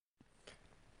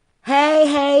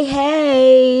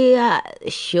Hey.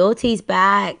 Shorty's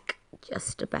back.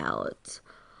 Just about.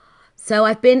 So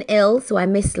I've been ill, so I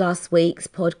missed last week's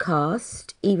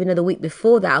podcast. Even though the week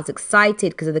before that I was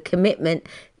excited because of the commitment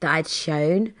that I'd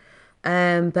shown.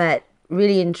 But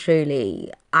really and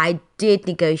truly, I did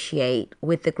negotiate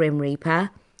with the Grim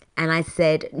Reaper. And I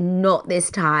said, not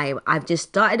this time. I've just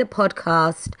started a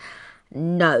podcast.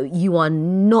 No, you are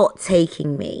not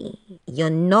taking me.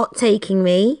 You're not taking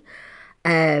me.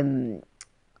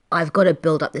 I've got to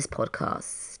build up this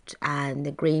podcast. And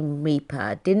the Green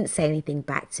Reaper didn't say anything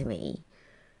back to me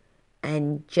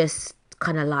and just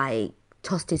kind of like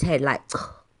tossed his head like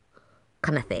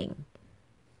kind of thing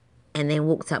and then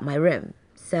walked out my room.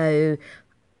 So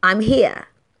I'm here,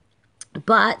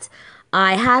 but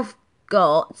I have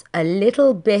got a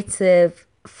little bit of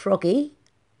froggy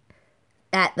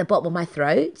at the bottom of my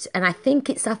throat, and I think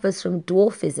it suffers from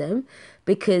dwarfism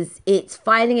because it's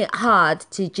finding it hard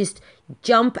to just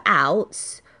jump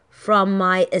out from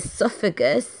my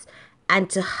esophagus and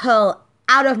to hurl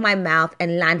out of my mouth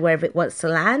and land wherever it wants to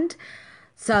land.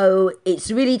 So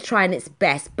it's really trying its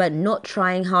best, but not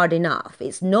trying hard enough.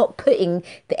 It's not putting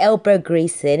the elbow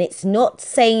grease in. It's not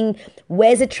saying,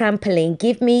 where's a trampoline?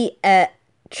 Give me a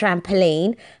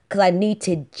trampoline because I need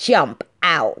to jump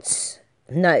out.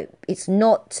 No, it's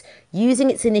not using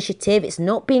its initiative. It's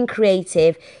not being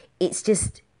creative. It's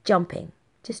just jumping.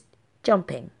 Just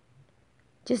jumping.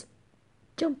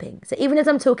 So even as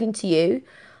I'm talking to you,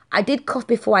 I did cough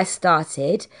before I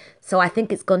started, so I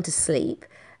think it's gone to sleep.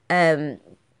 But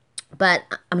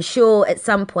I'm sure at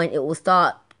some point it will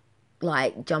start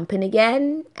like jumping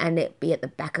again and it be at the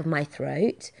back of my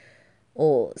throat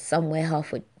or somewhere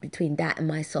halfway between that and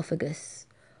my esophagus.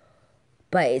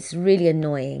 But it's really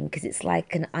annoying because it's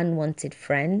like an unwanted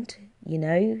friend, you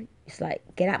know? It's like,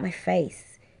 get out my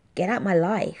face. Get out my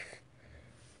life.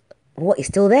 What, you're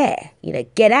still there? You know,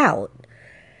 get out.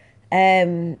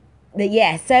 But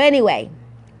yeah, so anyway,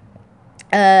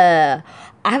 I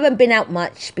haven't been out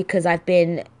much because I've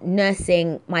been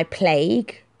nursing my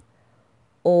plague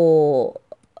or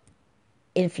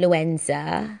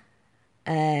influenza.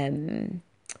 It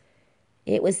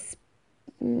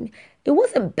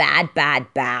wasn't bad,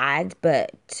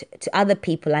 but to other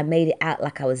people I made it out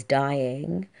like I was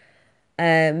dying.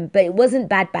 But it wasn't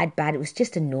bad. It was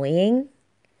just annoying,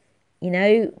 you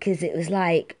know, because it was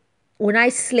like, when I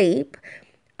sleep,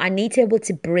 I need to be able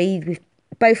to breathe with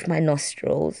both my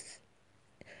nostrils.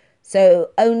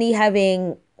 So only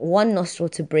having one nostril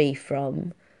to breathe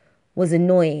from was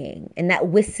annoying. And that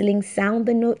whistling sound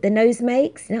the nose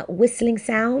makes, that whistling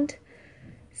sound,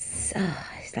 so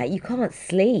it's like you can't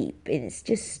sleep. It's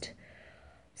just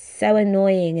so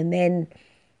annoying. And then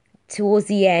towards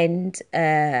the end,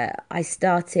 I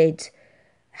started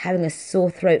having a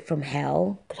sore throat from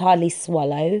hell, could hardly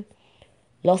swallow.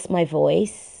 Lost my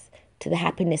voice to the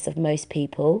happiness of most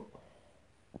people.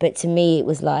 But to me, it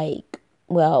was like,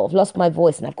 well, I've lost my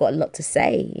voice and I've got a lot to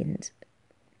say. And,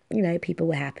 you know, people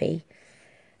were happy.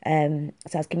 So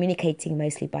I was communicating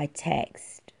mostly by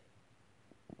text.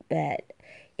 But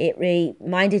it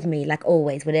reminded me, like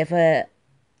always, if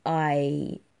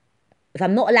I'm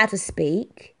not allowed to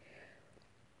speak,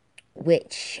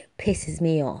 which pisses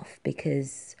me off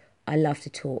because I love to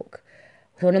talk.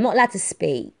 So when I'm not allowed to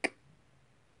speak,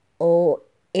 or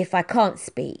if I can't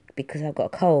speak because I've got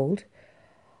a cold,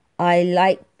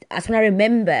 that's when I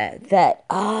remember that,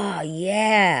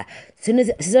 as soon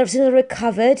as I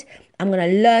recovered, I'm going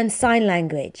to learn sign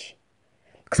language.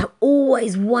 Because I've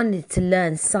always wanted to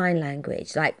learn sign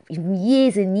language. Like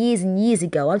years and years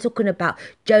ago, I'm talking about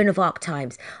Joan of Arc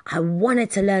times. I wanted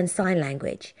to learn sign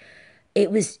language.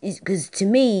 Because to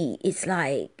me, it's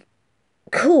like,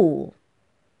 cool.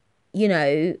 You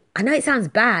know, I know it sounds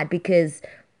bad because,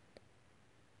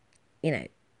 you know,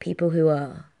 people who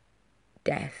are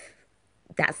deaf,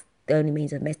 that's the only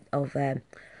means of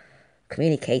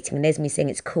communicating. And there's me saying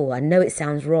it's cool. I know it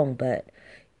sounds wrong, but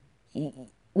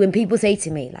when people say to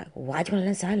me, like, why do you want to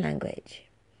learn sign language?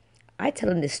 I tell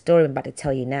them this story I'm about to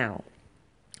tell you now.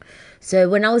 So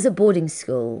when I was at boarding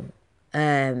school,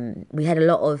 we had a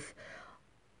lot of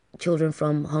children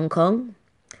from Hong Kong.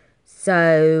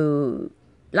 So,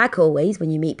 like always, when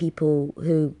you meet people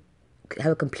who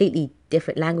have a completely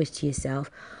different language to yourself,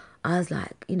 I was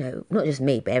like, you know, not just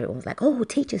me, but everyone was like, oh,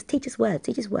 teach us words.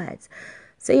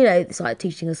 So, you know, they started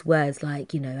teaching us words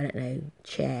like, you know, I don't know,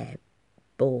 chair,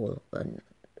 ball. And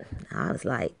I was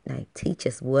like, no, teach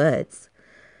us words.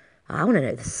 I want to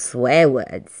know the swear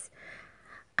words.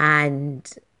 And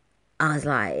I was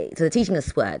like, so they're teaching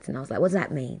us words. And I was like, what does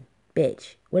that mean?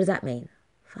 Bitch. What does that mean?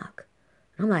 Fuck.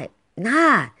 And I'm like,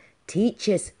 nah, teach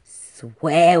us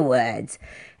swear words.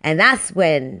 And that's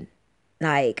when,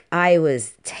 like, I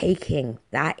was taking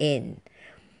that in.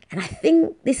 And I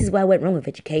think this is where I went wrong with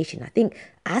education. I think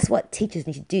that's what teachers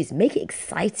need to do, is make it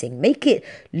exciting, make it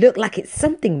look like it's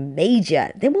something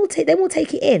major. Then we'll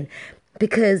take it in.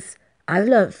 Because I've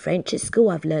learned French at school,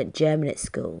 I've learned German at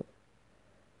school.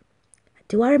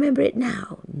 Do I remember it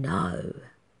now? No,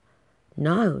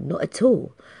 not at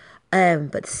all.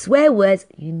 But swear words,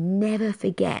 you never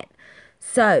forget.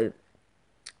 So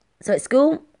at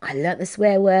school, I learnt the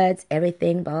swear words,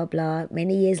 everything, blah, blah.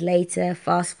 Many years later,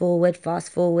 fast forward,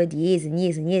 years and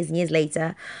years and years and years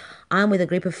later, I'm with a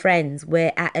group of friends.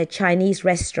 We're at a Chinese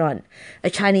restaurant,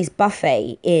 a Chinese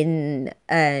buffet in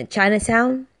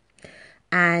Chinatown.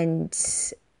 And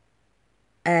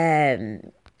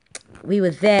we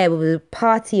were there. We were a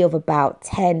party of about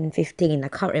 10, 15, I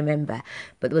can't remember.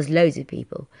 But there was loads of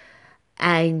people.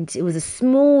 And it was a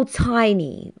small,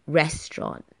 tiny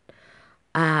restaurant.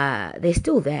 They're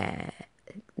still there,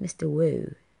 Mr.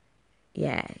 Wu.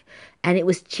 Yeah. And it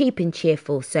was cheap and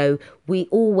cheerful. So we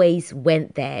always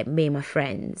went there, me and my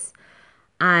friends.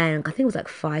 And I think it was like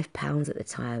 £5 at the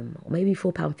time, or maybe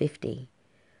 £4.50.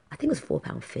 I think it was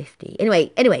 £4.50.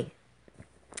 Anyway,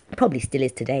 probably still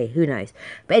is today. Who knows?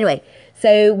 But anyway,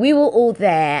 so we were all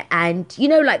there. And, you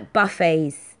know, like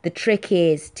buffets, the trick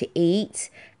is to eat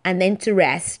and then to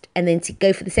rest, and then to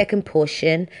go for the second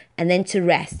portion, and then to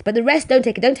rest. But the rest, don't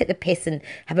take the piss and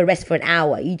have a rest for an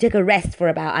hour. You take a rest for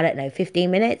about,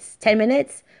 15 minutes, 10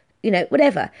 minutes,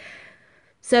 whatever.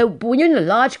 So when you're in a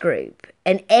large group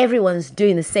and everyone's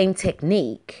doing the same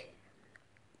technique,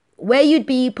 where you'd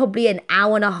be probably an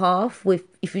hour and a half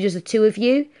if you're just the two of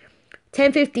you,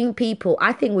 10, 15 people,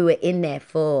 I think we were in there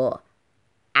for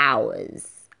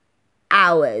hours.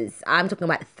 I'm talking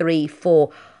about 3,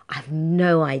 4. I have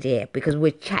no idea, because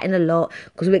we're chatting a lot,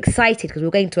 because we're excited, because we're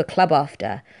going to a club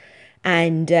after.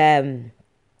 And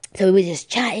so we were just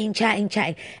chatting.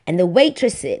 And the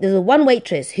waitress, there was one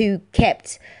waitress who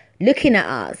kept looking at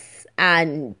us,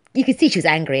 and you could see she was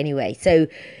angry anyway.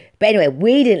 But anyway,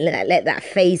 we didn't let that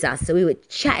faze us. So we were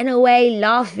chatting away,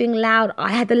 laughing loud.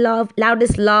 I had the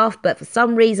loudest laugh, but for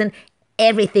some reason,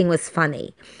 everything was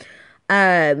funny.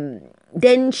 Then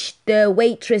the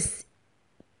waitress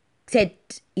said,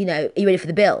 are you ready for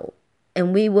the bill?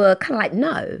 And we were kind of like,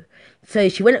 no. So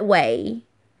she went away,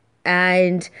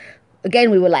 and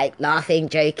again, we were like laughing,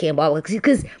 joking,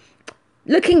 because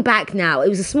looking back now, it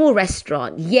was a small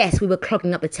restaurant. Yes, we were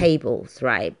clogging up the tables,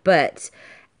 right? But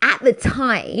at the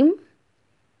time,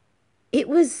 we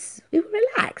were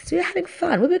relaxed. We were having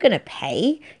fun. We were going to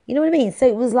pay. You know what I mean? So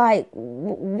it was like,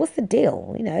 what's the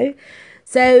deal?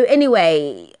 So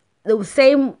anyway, the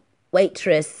same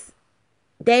waitress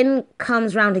then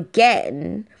comes round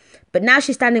again, but now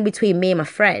she's standing between me and my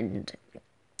friend.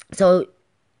 So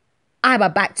I have my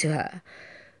back to her.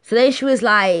 So then she was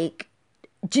like,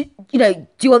 do you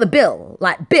want the bill?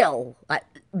 Like,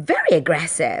 very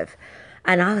aggressive.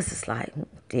 And I was just like, oh,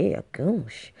 dear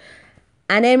gosh.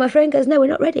 And then my friend goes, no, we're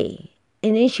not ready.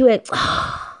 And then she went,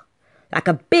 like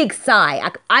a big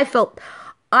sigh. I felt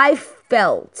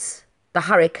the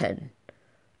hurricane,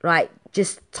 right,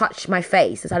 just touched my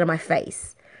face, the side of my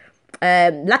face.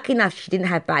 Lucky enough, she didn't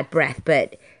have bad breath,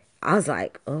 but I was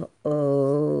like,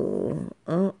 uh-oh.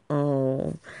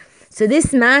 So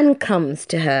this man comes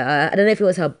to her. I don't know if it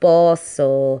was her boss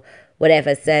or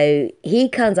whatever. So he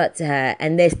comes up to her,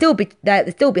 and they're still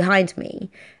behind me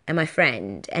and my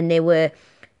friend. And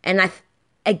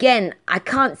I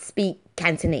can't speak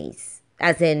Cantonese,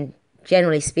 as in,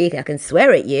 generally speaking, I can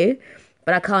swear at you,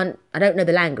 but I don't know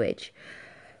the language.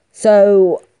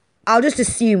 So I'll just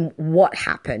assume what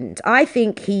happened. I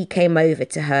think he came over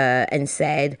to her and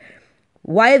said,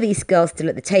 why are these girls still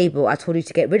at the table? I told you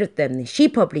to get rid of them. And she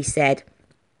probably said,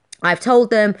 I've told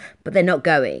them, but they're not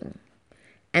going.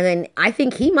 And then I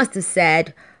think he must have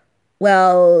said,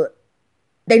 well,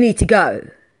 they need to go.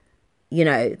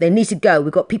 They need to go.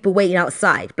 We've got people waiting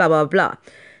outside, blah, blah, blah.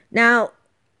 Now,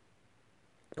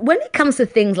 when it comes to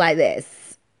things like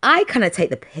this, I kind of take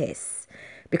the piss,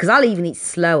 because I'll even eat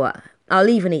slower.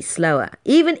 Even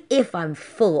if I'm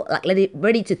full, like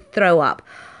ready to throw up,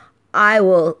 I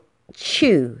will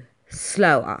chew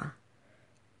slower.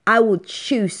 I will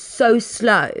chew so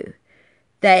slow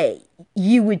that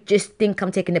you would just think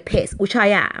I'm taking a piss, which I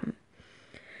am.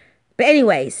 But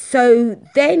anyway, so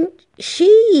then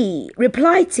she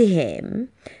replied to him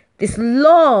this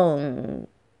long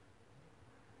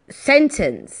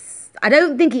sentence. I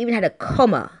don't think he even had a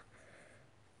comma.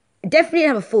 Definitely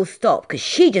didn't have a full stop, because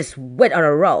she just went on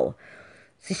a roll.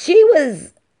 So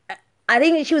I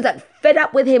think she was like fed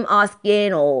up with him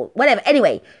asking or whatever.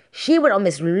 Anyway, she went on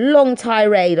this long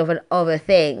tirade of a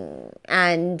thing,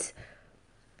 and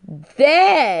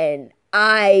then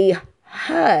I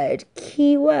heard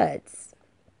key words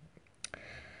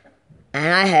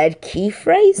and I heard key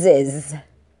phrases.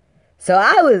 So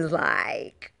I was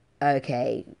like,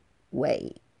 okay,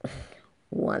 wait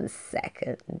 1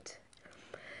 second.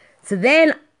 So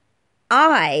then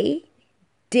I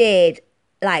did,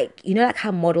 like, you know, like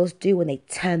how models do when they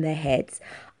turn their heads.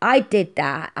 I did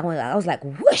that. I was like,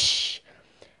 whoosh.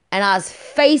 And I was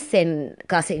facing,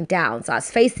 because I was sitting down, so I was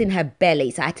facing her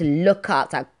belly. So I had to look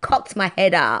up. So I cocked my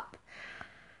head up.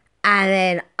 And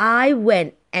then I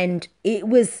went, and it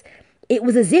was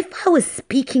as if I was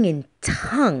speaking in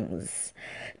tongues,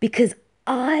 because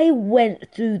I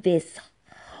went through this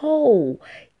whole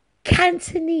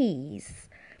Cantonese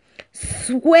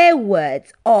swear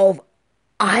words of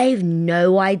I've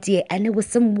no idea. And there were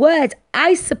some words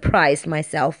I surprised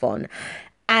myself on.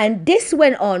 And this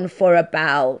went on for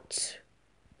about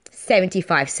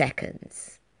 75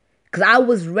 seconds. Because I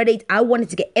was ready. I wanted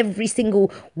to get every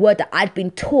single word that I'd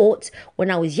been taught when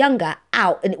I was younger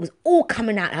out. And it was all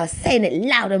coming out. I was saying it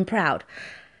loud and proud.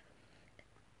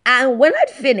 And when I'd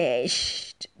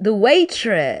finished, the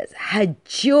waitress, her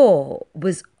jaw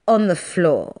was on the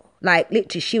floor. Like,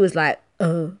 literally, she was like,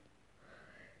 oh.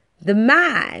 The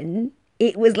man,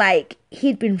 it was like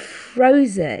he'd been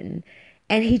frozen.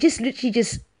 And he just literally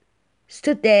just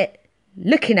stood there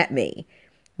looking at me.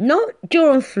 Not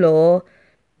jaw on floor,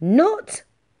 not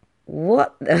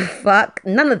what the fuck,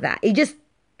 none of that. He just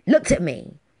looked at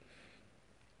me.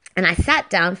 And I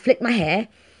sat down, flicked my hair,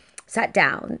 sat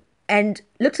down and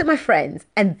looked at my friends.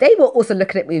 And they were also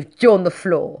looking at me with jaw on the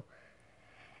floor.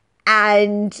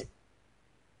 And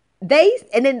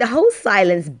then the whole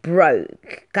silence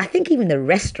broke. I think even the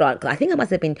restaurant, I think I must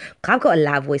have been, I've got a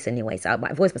loud voice anyway, so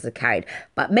my voice must have carried.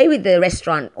 But maybe the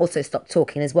restaurant also stopped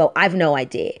talking as well. I've no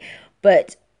idea.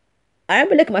 But I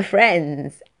remember looking at my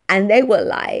friends and they were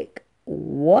like,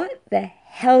 what the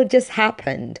hell just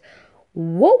happened?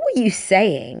 What were you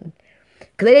saying?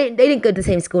 Because they didn't go to the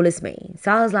same school as me.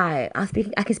 So I was like, I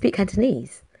can speak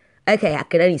Cantonese. Okay, I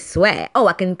can only swear. Oh,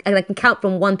 I can count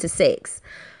from 1 to 6.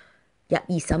 Yep,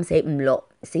 you some say lot.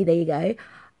 See, there you go.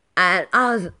 And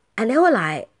they were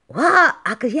like, what?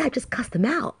 I just cussed them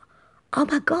out. Oh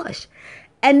my gosh.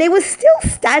 And they were still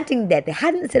standing there. They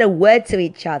hadn't said a word to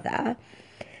each other.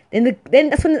 Then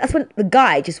that's when the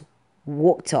guy just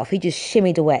walked off. He just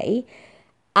shimmied away.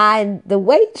 And the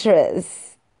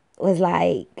waitress was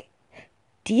like,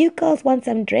 do you girls want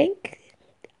some drink?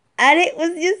 And it was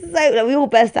just so, like, we all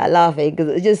burst out laughing because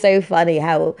it was just so funny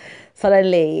how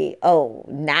suddenly, oh,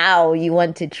 now you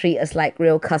want to treat us like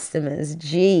real customers.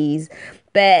 Jeez.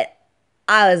 But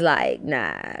I was like,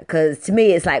 nah, because to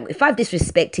me, it's like, if I've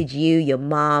disrespected you, your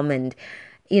mom, and,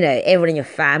 you know, everyone in your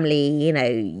family, you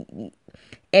know,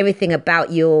 everything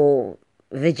about your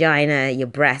vagina, your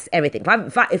breasts, everything.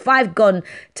 If I've gone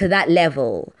to that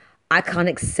level, I can't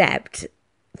accept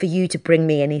for you to bring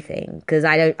me anything, because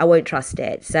I won't trust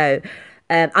it. So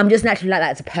I'm just naturally like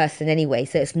that as a person anyway.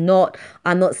 So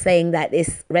I'm not saying that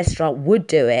this restaurant would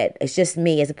do it. It's just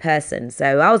me as a person.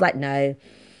 So I was like, no.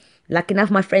 Lucky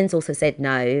enough, my friends also said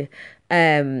no.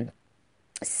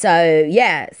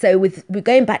 So with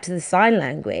going back to the sign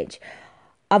language,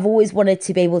 I've always wanted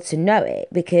to be able to know it,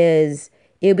 because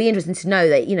it would be interesting to know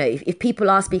that, you know, if people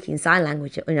are speaking sign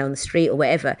language, you know, on the street or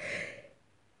whatever,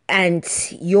 and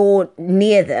you're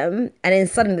near them, and then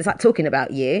suddenly they start talking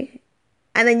about you,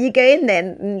 and then you go in there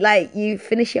and, like, you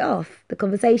finish it off, the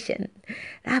conversation.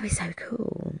 That'd be so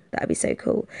cool.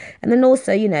 And then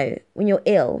also, you know, when you're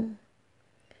ill,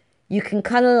 you can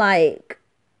kind of like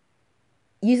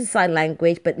use the sign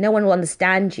language, but no one will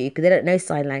understand you because they don't know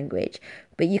sign language.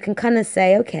 But you can kind of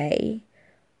say, okay,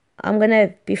 I'm going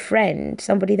to befriend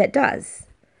somebody that does.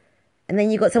 And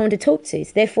then you've got someone to talk to.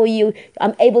 So therefore,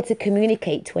 I'm able to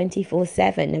communicate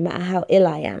 24/7, no matter how ill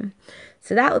I am.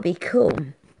 So that would be cool.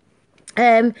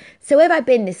 So where have I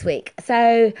been this week?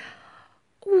 So,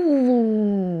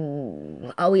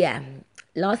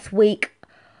 last week,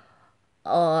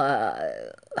 I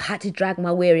had to drag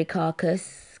my weary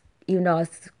carcass, even though I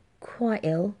was quite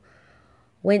ill.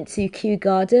 Went to Kew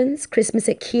Gardens, Christmas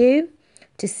at Kew,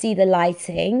 to see the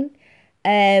lighting.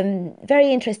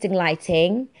 Very interesting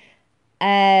lighting.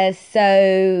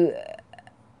 So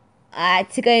I had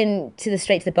to go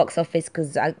straight to the box office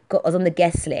because I was on the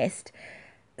guest list.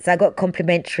 So I got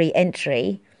complimentary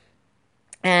entry.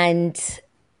 And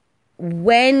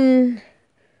when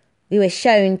we were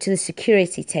shown to the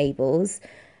security tables,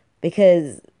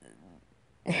 because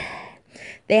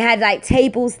They had like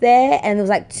tables there, and there was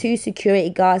like 2 security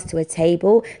guards to a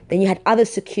table. Then you had other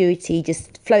security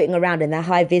just floating around in their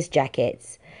high vis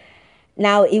jackets.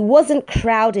 Now, it wasn't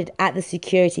crowded at the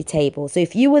security table. So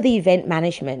if you were the event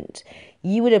management,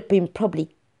 you would have been probably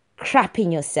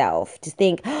crapping yourself to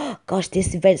think, oh, gosh,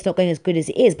 this event's not going as good as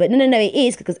it is. But no, it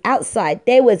is, because outside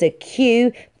there was a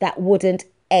queue that wouldn't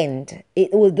end. There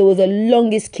was the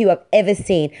longest queue I've ever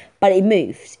seen, but it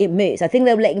moves. I think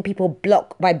they were letting people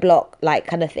block by block, like,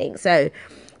 kind of thing. So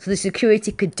the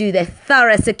security could do their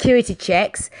thorough security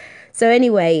checks. So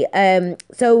anyway,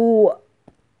 so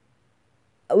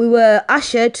we were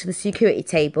ushered to the security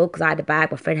table because I had a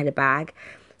bag, my friend had a bag.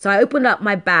 So I opened up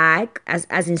my bag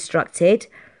as instructed,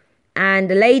 and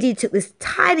the lady took this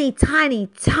tiny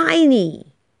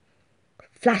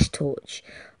flash torch.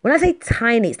 When I say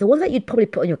tiny, it's the one that you'd probably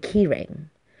put on your keyring.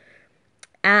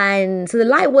 And so the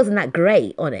light wasn't that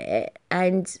great on it.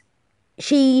 And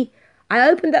I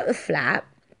opened up the flap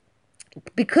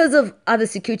because of other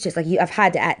security checks, like I've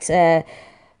had at,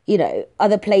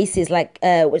 other places, like,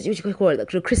 what you call it,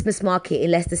 like the Christmas market in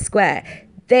Leicester Square.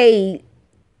 They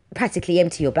practically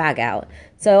empty your bag out.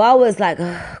 So I was like,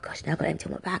 oh gosh, now I've got to empty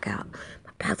my bag out.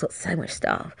 My bag's got so much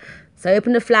stuff. So I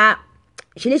opened the flap.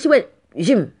 She literally went,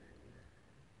 zoom.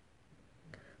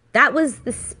 That was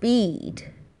the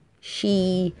speed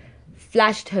she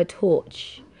flashed her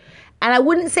torch. And I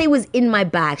wouldn't say it was in my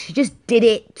bag. She just did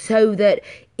it so that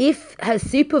if her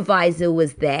supervisor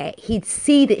was there, he'd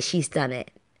see that she's done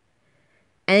it.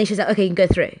 And then she's like, okay, you can go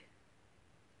through.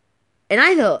 And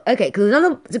I thought, okay, because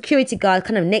another security guard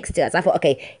kind of next to us, I thought,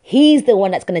 okay, he's the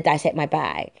one that's going to dissect my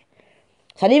bag.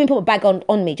 So I didn't even put my bag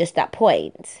on me just that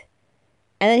point.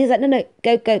 And then he's like, no,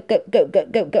 go.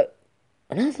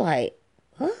 And I was like,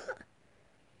 what?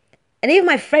 And even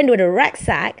my friend with a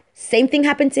rucksack, same thing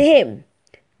happened to him.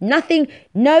 Nothing,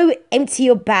 no empty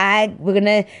your bag. We're going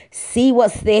to see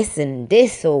what's this and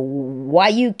this, or why are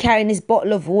you carrying this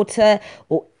bottle of water,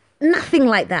 or nothing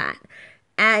like that.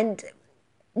 And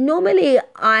normally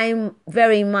I'm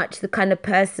very much the kind of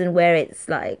person where it's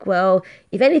like, well,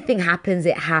 if anything happens,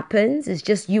 it happens. It's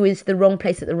just you is the wrong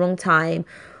place at the wrong time.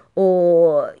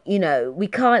 Or, we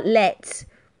can't live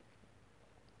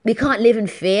in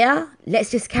fear. Let's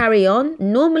just carry on.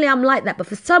 Normally I'm like that. But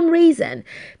for some reason,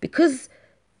 because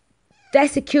their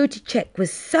security check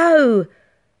was so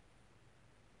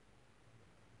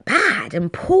bad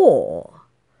and poor,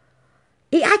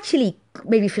 it actually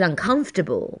made me feel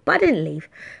uncomfortable. But I didn't leave.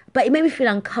 But it made me feel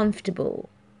uncomfortable.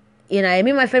 Me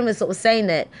and my friend was sort of saying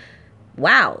that,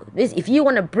 wow, if you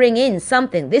want to bring in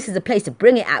something, this is a place to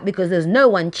bring it at, because there's no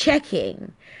one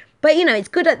checking. But, it's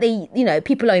good that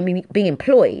people are being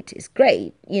employed. It's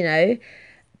great,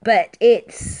 But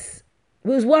it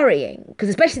was worrying, because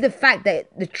especially the fact that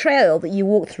the trail that you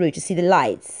walk through to see the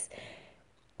lights,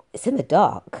 it's in the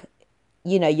dark.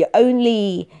 Your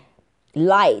only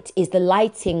light is the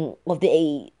lighting of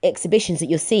the exhibitions that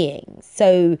you're seeing.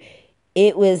 So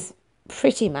it was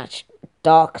pretty much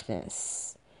darkness.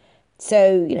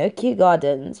 So, Kew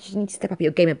Gardens, you need to step up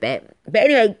your game a bit. But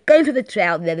anyway, going through the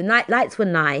trail there, the night lights were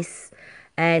nice,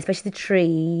 especially the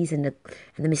trees and the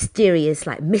mysterious,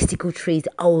 like, mystical trees,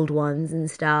 the old ones and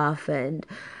stuff. And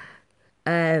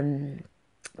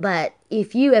but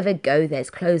if you ever go there,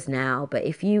 it's closed now, but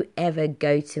if you ever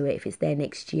go to it, if it's there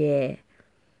next year,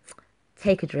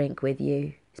 take a drink with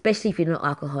you, especially if you're not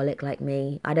alcoholic like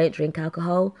me. I don't drink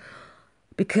alcohol.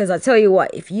 Because I tell you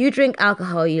what, if you drink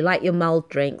alcohol, you like your mulled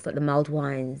drinks, like the mulled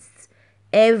wines,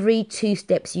 every 2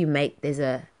 steps you make, there's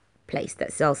a place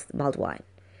that sells mulled wine.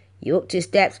 You walk 2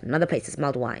 steps, another place that's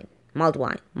mulled wine.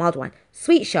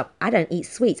 Sweet shop, I don't eat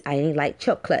sweets. I only like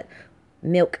chocolate,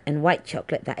 milk and white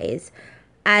chocolate, that is.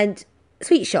 And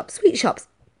sweet shops.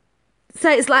 So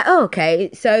it's like, oh, okay.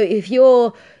 So if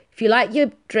you like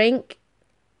your drink,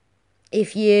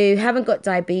 if you haven't got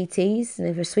diabetes and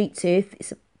if you're a sweet tooth,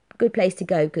 it's a good place to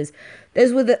go, because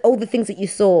those were all the things that you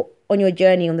saw on your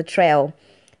journey on the trail.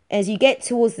 As you get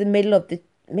towards the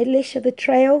middle-ish of the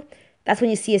trail, that's when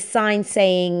you see a sign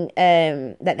saying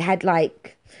that they had,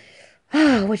 like,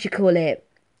 what you call it,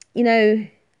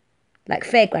 like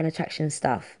fairground attraction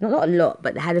stuff. Not a lot,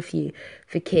 but they had a few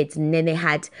for kids. And then they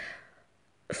had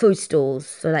food stalls,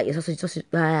 so like your sausage.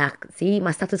 See,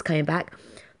 my stutter's coming back.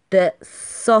 The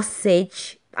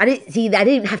sausage. I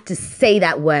didn't have to say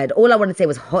that word. All I wanted to say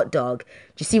was hot dog.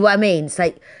 Do you see what I mean? It's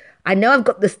like, I know I've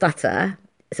got the stutter.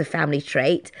 It's a family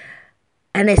trait.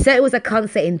 And they said it was I can't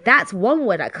say. And that's one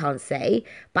word I can't say.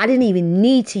 But I didn't even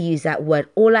need to use that word.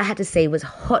 All I had to say was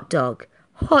hot dog.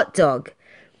 Hot dog.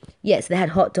 Yes, they had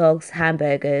hot dogs,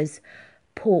 hamburgers,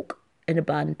 pork in a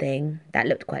bun thing. That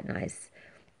looked quite nice.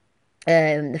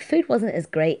 The food wasn't as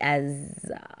great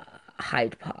as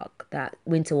Hyde Park, that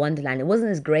Winter Wonderland. It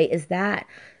wasn't as great as that.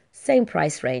 Same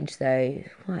price range though,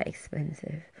 quite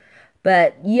expensive.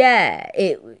 But yeah,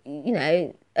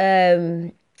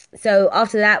 so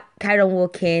after that, carried on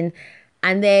walking,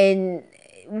 and then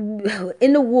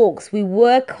in the walks, we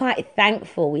were quite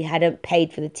thankful we hadn't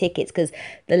paid for the tickets because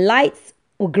the lights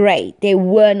were great. They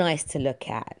were nice to look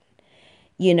at.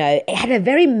 It had a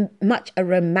very much a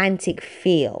romantic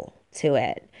feel to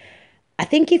it. I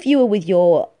think if you were with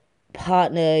your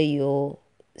partner, your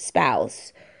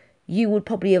spouse, you would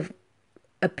probably have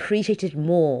appreciated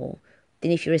more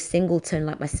than if you're a singleton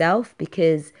like myself,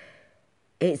 because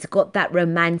it's got that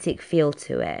romantic feel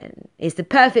to it. It's the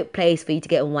perfect place for you to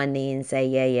get on one knee and say,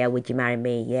 yeah, yeah, would you marry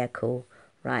me? Yeah, cool.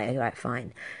 Right,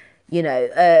 fine.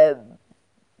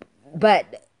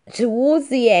 But towards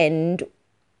the end,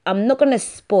 I'm not going to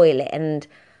spoil it. And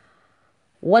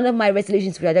one of my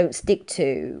resolutions, which I don't stick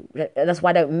to, that's why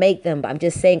I don't make them, but I'm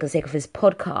just saying for the sake of this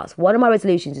podcast, one of my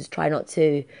resolutions is try not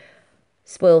to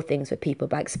spoil things for people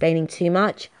by explaining too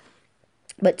much.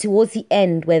 But towards the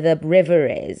end, where the river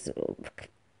is,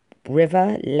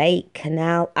 lake,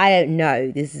 canal, I don't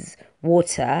know, this is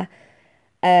water,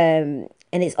 and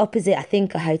it's opposite, I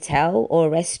think, a hotel or a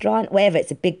restaurant, wherever,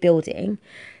 it's a big building.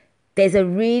 There's a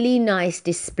really nice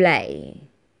display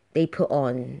they put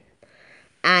on,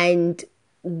 and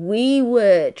we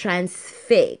were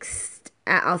transfixed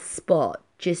at our spot,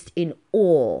 just in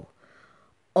awe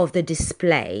of the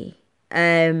display.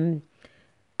 And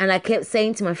I kept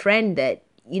saying to my friend that,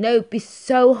 it'd be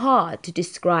so hard to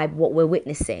describe what we're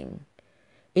witnessing.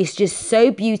 It's just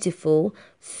so beautiful,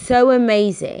 so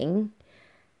amazing.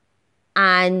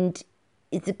 And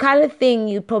it's the kind of thing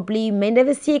you probably may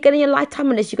never see again in your lifetime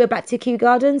unless you go back to Kew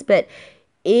Gardens. But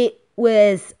it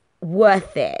was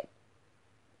worth it.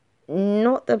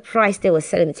 Not the price they were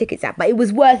selling the tickets at, but it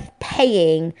was worth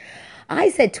paying. I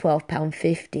said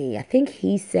 £12.50. I think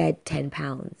he said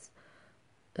 £10.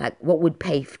 Like, what would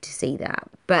pay to see that?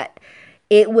 But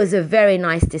it was a very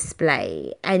nice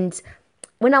display. And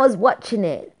when I was watching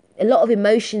it, a lot of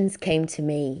emotions came to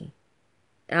me.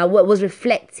 And I was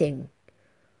reflecting,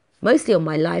 mostly on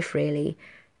my life, really.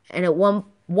 And at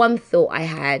one thought I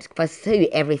had, if I tell you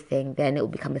everything, then it will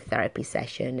become a therapy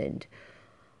session. And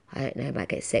I don't know, I might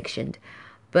get sectioned.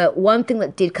 But one thing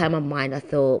that did come to my mind, I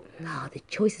thought, the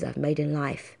choices I've made in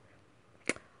life.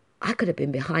 I could have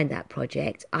been behind that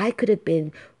project. I could have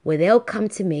been where they'll come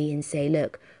to me and say,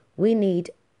 look, we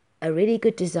need a really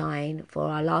good design for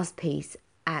our last piece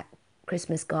at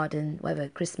Christmas Garden, whatever,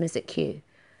 Christmas at Kew.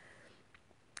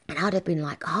 And I'd have been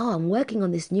like, I'm working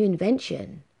on this new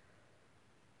invention.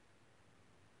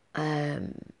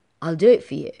 I'll do it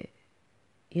for you.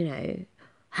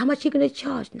 How much are you going to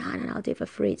charge? No, I'll do it for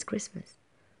free. It's Christmas.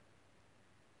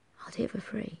 I'll do it for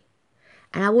free.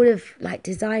 And I would have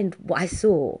designed what I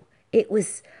saw. It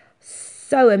was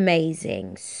so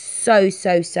amazing, so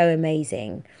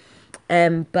amazing.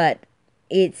 But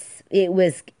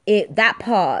that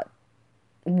part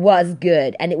was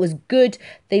good, and it was good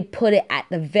they put it at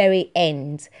the very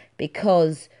end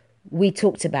because we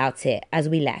talked about it as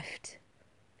we left,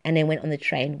 and then went on the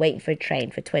train, waiting for a train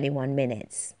for 21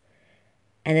 minutes,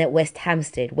 and then at West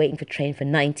Hampstead, waiting for a train for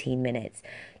 19 minutes.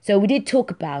 So we did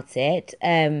talk about it,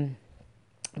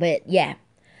 but yeah.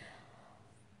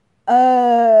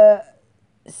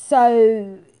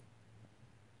 So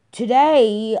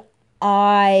today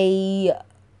I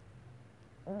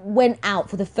went out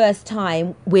for the first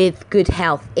time with good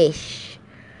health-ish.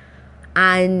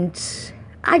 And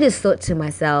I just thought to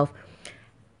myself,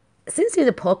 since doing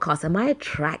the podcast, am I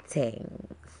attracting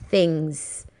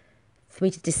things for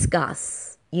me to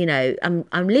discuss? I'm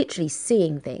literally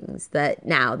seeing things that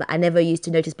I never used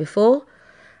to notice before.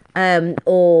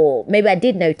 Or maybe I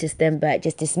did notice them but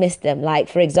just dismissed them. Like,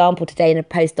 for example, today in a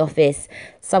post office,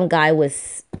 some guy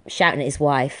was shouting at his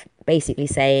wife, basically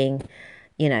saying,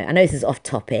 I know this is off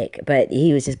topic, but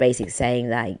he was just basically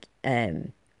saying I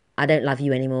don't love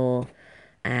you anymore,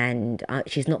 and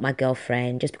she's not my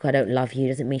girlfriend. Just because I don't love you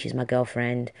doesn't mean she's my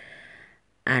girlfriend.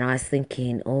 And I was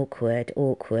thinking,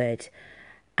 awkward.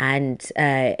 And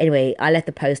anyway, I left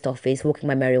the post office, walking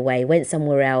my merry way, went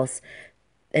somewhere else.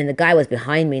 And the guy was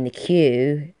behind me in the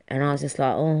queue, and I was just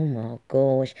like, oh my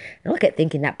gosh. And I kept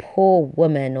thinking, that poor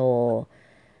woman or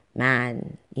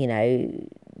man,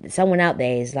 someone out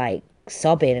there is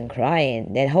sobbing and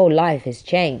crying. Their whole life has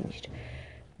changed,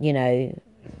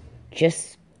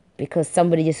 just because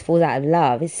somebody just falls out of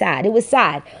love. It's sad. It was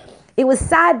sad. It was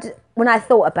sad when I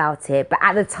thought about it, but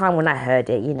at the time when I heard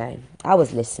it, I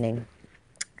was listening.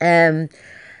 And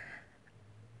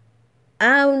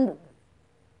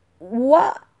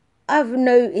what I've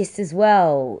noticed as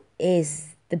well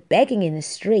is the begging in the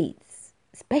streets,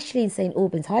 especially in St.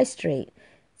 Albans High Street.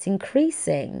 It's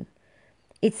increasing.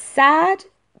 It's sad,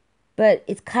 but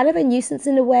it's kind of a nuisance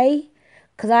in a way.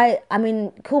 Because I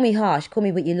mean, call me harsh, call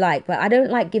me what you like, but I don't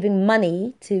like giving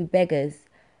money to beggars.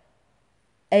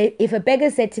 If a beggar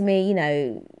said to me,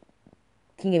 can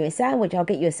you give me a sandwich? I'll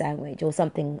get you a sandwich or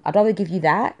something. I'd rather give you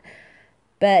that.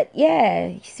 But yeah,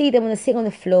 you see them when they're sitting on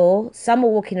the floor. Some are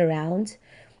walking around.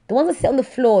 The ones that sit on the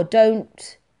floor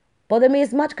don't bother me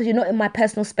as much because you're not in my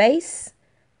personal space.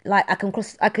 Like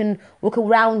I can walk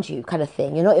around you kind of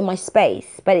thing. You're not in my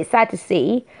space. But it's sad to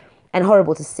see and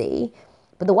horrible to see.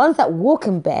 But the ones that walk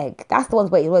and beg, that's the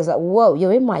ones where you're always like, whoa,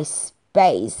 you're in my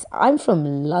space. I'm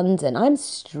from London. I'm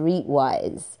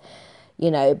streetwise.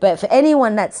 But for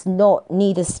anyone that's not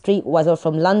neither streetwise or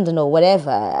from London or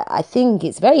whatever, I think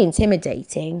it's very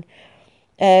intimidating.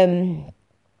 Before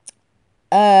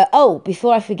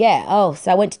I forget, so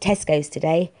I went to Tesco's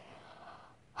today.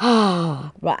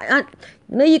 Right.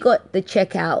 You got the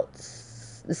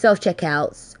checkouts, the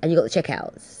self-checkouts, and you got the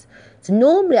checkouts. So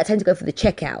normally I tend to go for the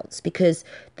checkouts because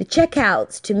the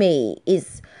checkouts to me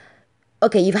is,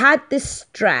 okay, you've had this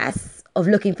stress of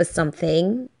looking for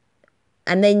something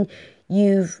and then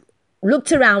you've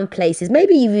looked around places.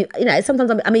 Maybe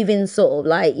sometimes I'm even sort of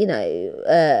like,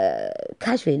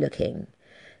 casually looking.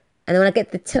 And then when I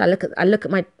get the till, I look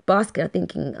at my basket. I'm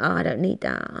thinking, I don't need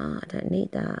that. I don't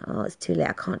need that. It's too late.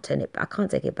 I can't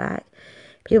take it back.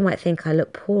 People might think I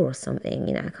look poor or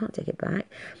something. I can't take it back.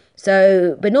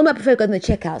 So, but normally I prefer going to the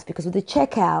checkouts because with the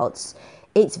checkouts,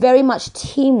 it's very much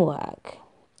teamwork.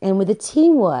 And with the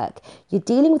teamwork, you're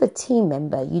dealing with a team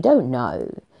member you don't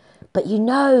know. But you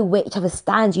know where each other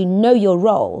stands, you know your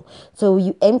role. So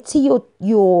you empty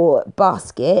your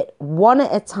basket one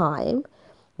at a time,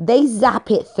 they zap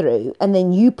it through, and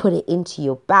then you put it into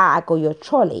your bag or your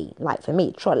trolley, like for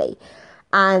me, trolley.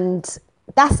 And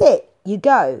that's it, you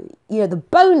go. The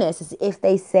bonus is if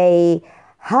they say,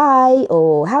 hi,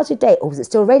 or how's your day? Or is it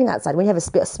still raining outside? When you have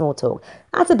a bit of small talk,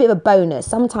 that's a bit of a bonus.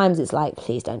 Sometimes it's like,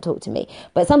 please don't talk to me.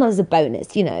 But sometimes it's a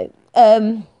bonus,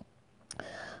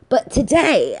 But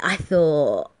today I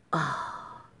thought,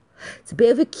 it's a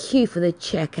bit of a queue for the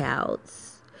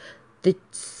checkouts. The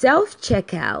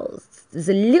self-checkouts, there's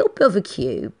a little bit of a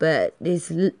queue, but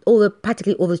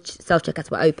practically all the self-checkouts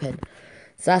were open.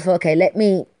 So I thought, okay, let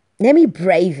me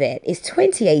brave it. It's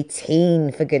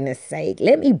 2018, for goodness sake.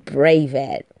 Let me brave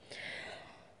it.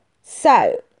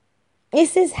 So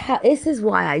this is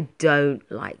why I don't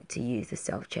like to use the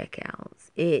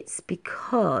self-checkouts. It's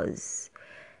because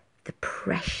the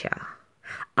pressure.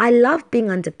 I love being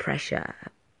under pressure,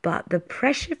 but the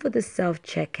pressure for the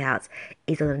self-checkouts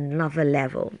is on another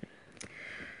level.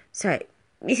 So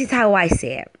this is how I see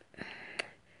it.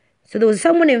 So there was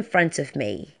someone in front of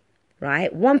me,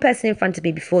 right? One person in front of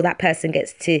me before that person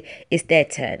it's their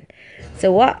turn.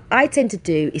 So what I tend to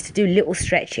do is to do little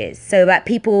stretches so that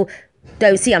people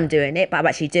don't see I'm doing it, but I'm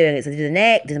actually doing it. So I do the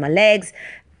neck, do my legs,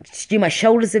 do my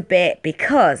shoulders a bit,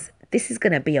 because this is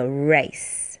going to be a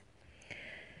race.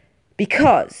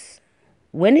 Because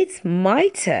when it's my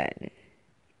turn,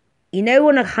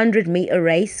 on a 100-meter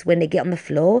race, when they get on the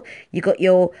floor, you got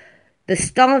the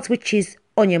stance, which is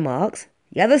on your marks,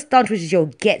 the other stance, which is your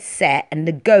get set, and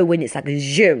the go when it's like a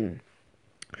zoom.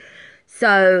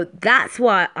 So that's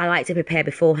why I like to prepare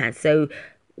beforehand. So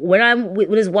when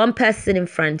there's one person in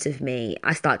front of me,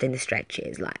 I start doing the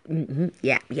stretches, like,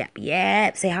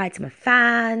 yeah. Say hi to my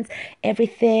fans,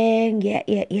 everything,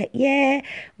 yeah.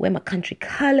 Wear my country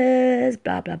colours,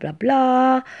 blah, blah, blah,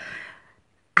 blah.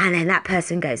 And then that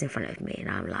person goes in front of me and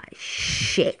I'm like,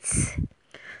 shit.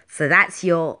 So that's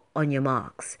on your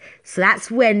marks. So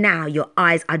that's where now your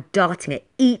eyes are darting at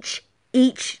each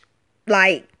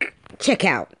like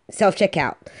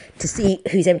self-checkout to see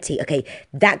who's empty. Okay,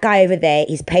 that guy over there,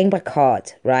 he's paying by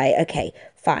card, right? Okay,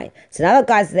 fine. So now that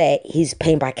guy's there, he's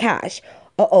paying by cash.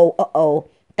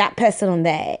 That person on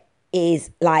there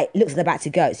is like, looks like they're about to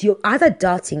go. So your eyes are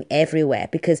darting everywhere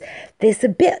because there's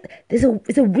a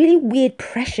really weird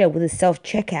pressure with the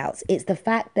self-checkouts. It's the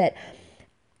fact that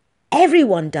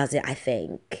everyone does it, I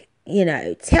think.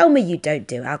 Tell me you don't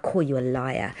do it, I'll call you a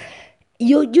liar.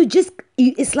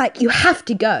 It's like you have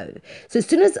to go. So as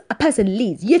soon as a person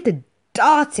leaves, you have to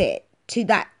dart it to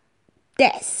that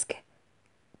desk,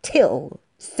 till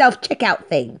self-checkout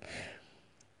thing.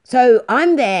 So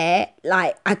I'm there,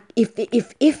 like,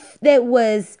 if there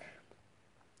was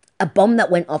a bomb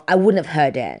that went off, I wouldn't have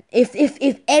heard it.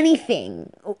 If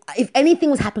anything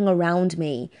was happening around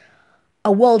me,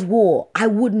 a world war, I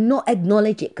would not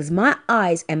acknowledge it because my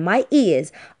eyes and my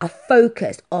ears are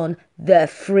focused on the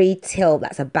free till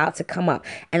that's about to come up.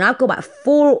 And I've got about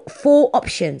four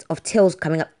options of tills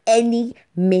coming up any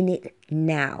minute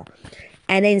now.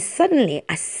 And then suddenly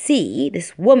I see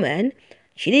this woman.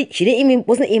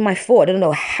 Wasn't even my fault. I don't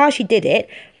know how she did it,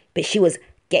 but she was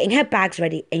getting her bags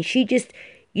ready, and she just,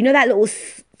 that little,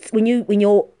 when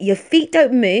your feet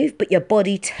don't move but your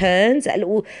body turns, that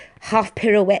little half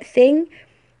pirouette thing.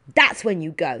 That's when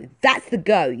you go. That's the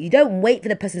go. You don't wait for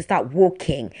the person to start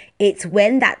walking. It's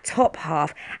when that top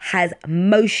half has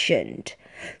motioned.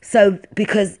 So,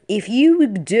 because if you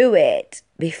do it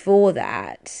before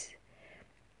that,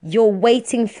 you're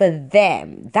waiting for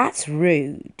them. That's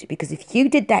rude. Because if you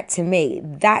did that to me,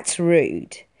 that's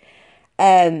rude.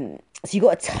 So you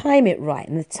got to time it right.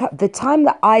 And the time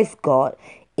that I've got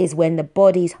is when the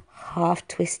body's half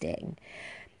twisting.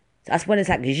 So that's when it's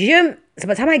like, zoom. So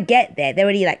by the time I get there, they're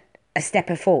already like a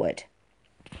step forward.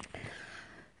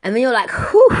 And then you're like,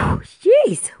 whew,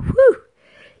 jeez, whew.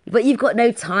 But you've got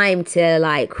no time to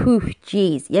like, whew,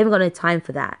 jeez. You haven't got no time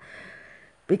for that.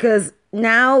 Because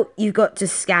now you've got to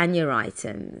scan your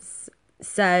items.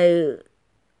 So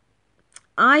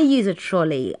I use a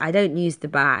trolley. I don't use the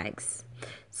bags.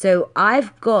 So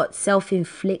I've got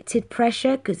self-inflicted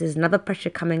pressure because there's another pressure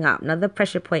coming up, another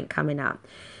pressure point coming up.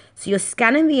 So you're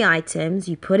scanning the items,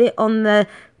 you put it on the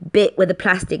bit where the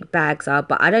plastic bags are,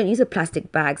 but I don't use a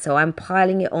plastic bag, so I'm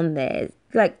piling it on there.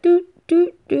 It's like,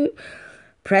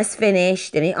 press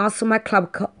finish, then it asks for my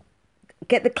club card,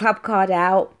 get the club card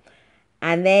out,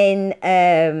 and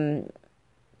then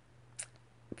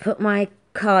put my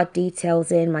card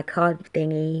details in, my card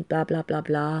thingy, blah, blah, blah,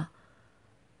 blah.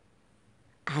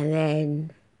 And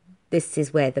then this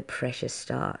is where the pressure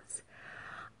starts.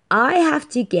 I have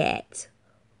to get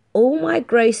all my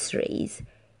groceries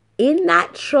in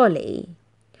that trolley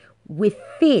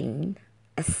within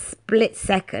a split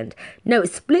second. No, a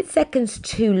split second's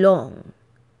too long.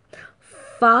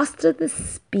 Faster the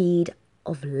speed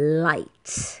of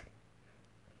light.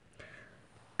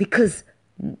 Because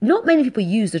not many people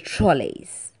use the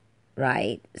trolleys,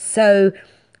 right? So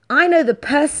I know the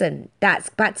person that's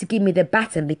about to give me the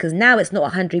baton, because now it's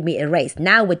not a 100-meter race.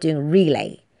 Now we're doing a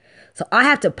relay. So I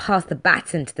have to pass the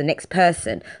baton to the next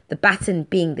person, the baton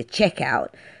being the checkout.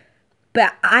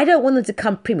 But I don't want them to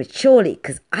come prematurely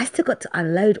because I still got to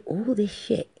unload all this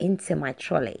shit into my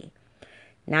trolley.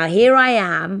 Now here I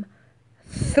am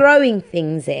throwing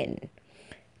things in.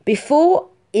 Before,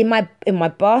 in my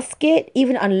basket,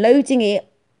 even unloading it,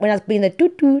 when I was being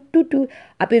the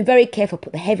I've been very careful,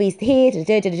 put the heavies here,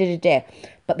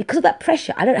 But because of that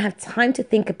pressure, I don't have time to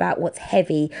think about what's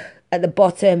heavy at the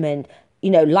bottom and,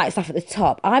 light stuff at the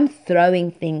top. I'm throwing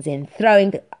things in,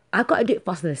 I've got to do it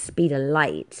faster than the speed of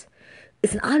light.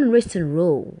 It's an unwritten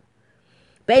rule.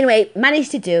 But anyway,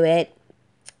 managed to do it,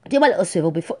 do my little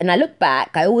swivel before, and I look back.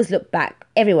 I always look back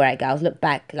everywhere I go. I always look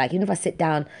back, like even if I sit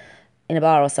down in a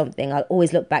bar or something, I'll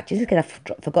always look back just because I've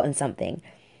forgotten something.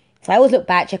 So I always look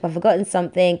back, check if I've forgotten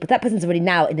something, but that person's already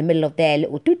now in the middle of their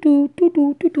little do.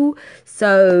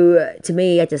 So to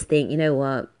me, I just think, you know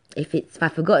what, if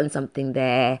I've forgotten something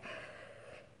there,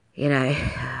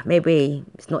 maybe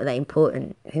it's not that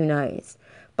important, who knows.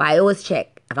 But I always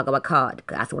check if I got my card,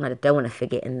 because that's the one I don't want to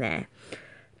forget in there.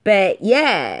 But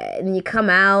yeah, and you come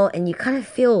out and you kind of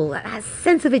feel that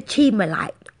sense of achievement,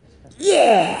 like,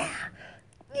 yeah,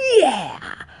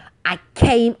 I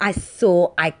came, I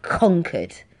saw, I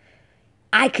conquered.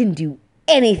 I can do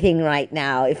anything right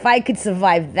now. If I could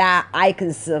survive that, I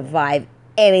can survive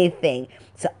anything.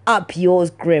 So up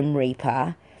yours, Grim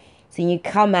Reaper. So you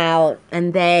come out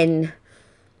and then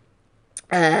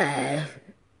go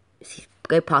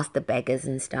past the beggars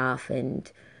and stuff,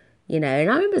 and and I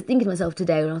remember thinking to myself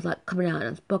today when I was like coming out and I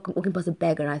was walking past a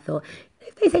beggar, and I thought,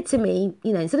 if they said to me,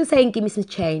 instead of saying give me some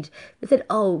change, they said,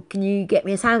 oh, can you get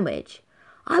me a sandwich?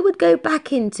 I would go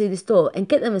back into the store and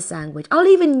get them a sandwich. I'll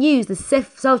even use the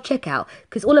self-checkout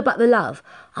because it's all about the love.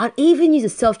 I'll even use the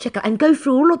self-checkout and go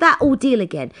through all of that ordeal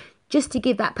again just to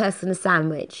give that person a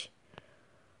sandwich.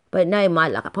 But no, my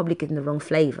luck, I probably give them the wrong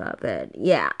flavour. But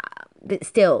yeah, but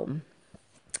still.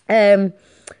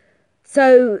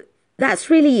 So that's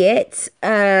really it.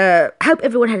 Hope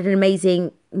everyone had an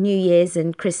amazing New Year's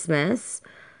and Christmas.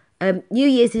 New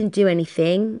Year's didn't do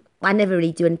anything. I never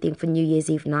really do anything for New Year's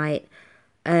Eve night.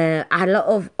 I had a lot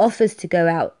of offers to go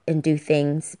out and do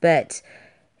things, but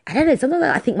I don't know, sometimes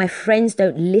I think my friends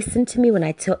don't listen to me when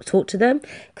I talk to them,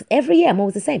 because every year I'm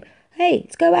always the same. Hey,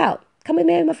 let's go out. Come with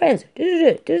me and my friends.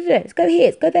 Let's go here, let's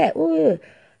go there. And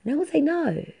I will say,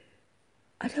 no,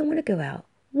 I don't want to go out.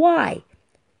 Why?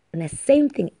 And the same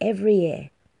thing every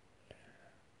year.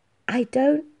 I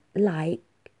don't like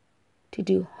to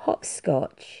do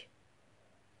hopscotch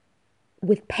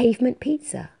with pavement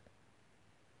pizza.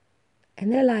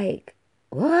 And they're like,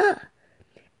 what?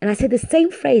 And I say the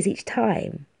same phrase each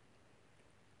time.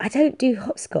 I don't do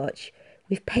hopscotch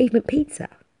with pavement pizza.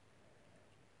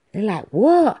 They're like,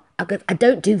 what? I go, I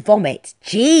don't do vomit.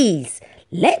 Jeez,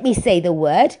 let me say the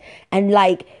word and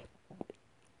like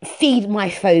feed my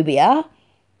phobia.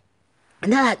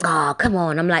 And they're like, oh, come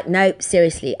on. I'm like, nope,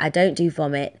 seriously, I don't do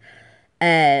vomit.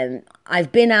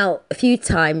 I've been out a few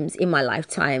times in my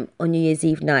lifetime on New Year's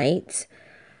Eve night,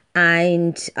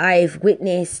 and I've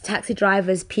witnessed taxi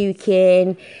drivers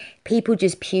puking, people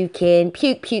just puking,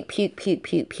 puke, puke, puke, puke,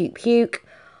 puke, puke, puke.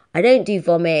 I don't do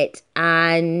vomit,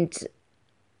 and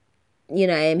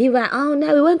people are like, oh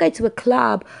no, we won't go to a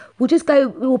club. We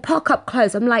will park up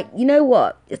close. I'm like, you know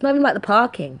what? It's not even about the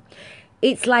parking.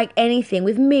 It's like anything.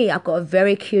 With me, I've got a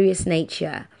very curious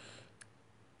nature.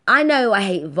 I know I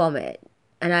hate vomit,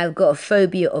 and I've got a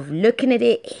phobia of looking at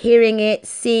it, hearing it,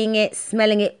 seeing it,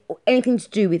 smelling it, or anything to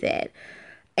do with it.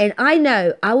 And I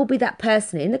know I will be that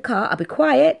person in the car. I'll be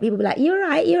quiet. People will be like, you're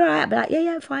right. I'll be like,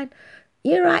 yeah, fine.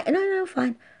 You're right. No,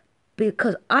 fine.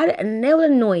 And they'll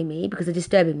annoy me because they're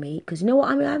disturbing me. Because you know what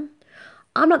I mean?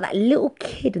 I'm like that little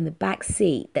kid in the back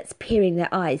seat that's peering their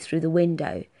eyes through the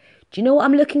window. Do you know what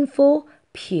I'm looking for?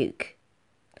 Puke.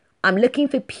 I'm looking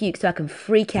for puke so I can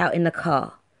freak out in the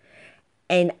car.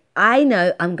 And I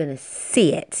know I'm going to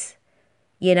see it.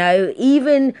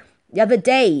 Even the other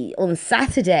day, on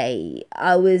Saturday,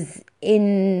 I was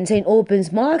in St.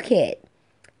 Albans Market,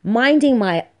 minding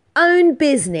my own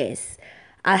business.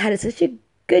 I had such a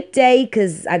good day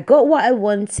because I got what I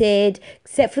wanted,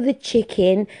 except for the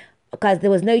chicken, because there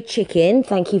was no chicken.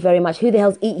 Thank you very much. Who the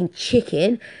hell's eating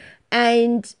chicken?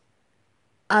 And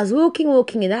I was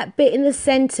walking in that bit in the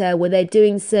centre where they're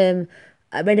doing some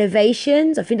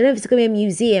renovations. I don't know if it's going to be a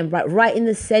museum, right in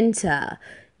the centre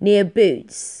near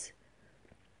Boots.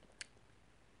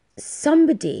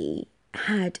 Somebody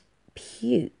had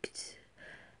puked.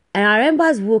 And I remember I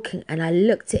was walking and I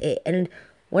looked at it. And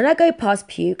when I go past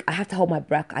puke, I have to hold my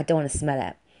breath. I don't want to smell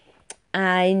it.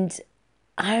 And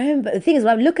I remember, the thing is,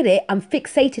 when I look at it, I'm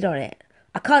fixated on it.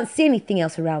 I can't see anything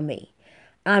else around me.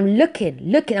 I'm looking,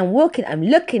 I'm walking, I'm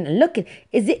looking and looking.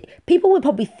 People would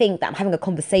probably think that I'm having a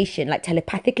conversation like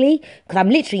telepathically, because I'm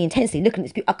literally intensely looking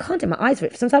at this. I can't take my eyes for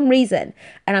it for some reason.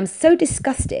 And I'm so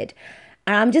disgusted.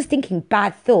 And I'm just thinking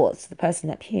bad thoughts to the person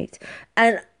that puked.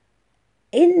 And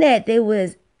in there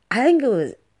was, I think it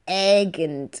was egg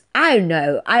and I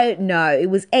don't know. It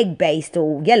was egg based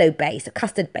or yellow based or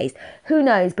custard based. Who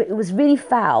knows? But it was really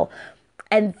foul.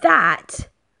 And that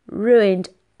ruined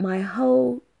my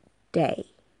whole day.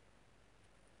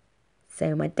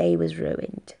 So my day was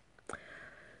ruined.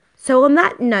 So on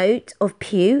that note of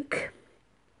puke,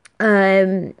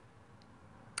 I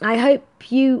hope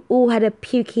you all had a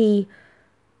pukey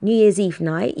New Year's Eve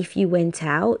night. If you went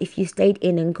out, if you stayed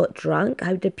in and got drunk, I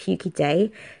hope you had a pukey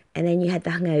day, and then you had the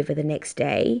hangover the next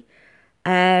day.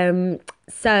 But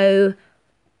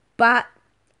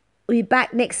we'll be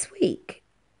back next week.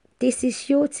 This is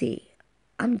Shorty.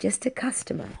 I'm just a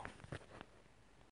customer.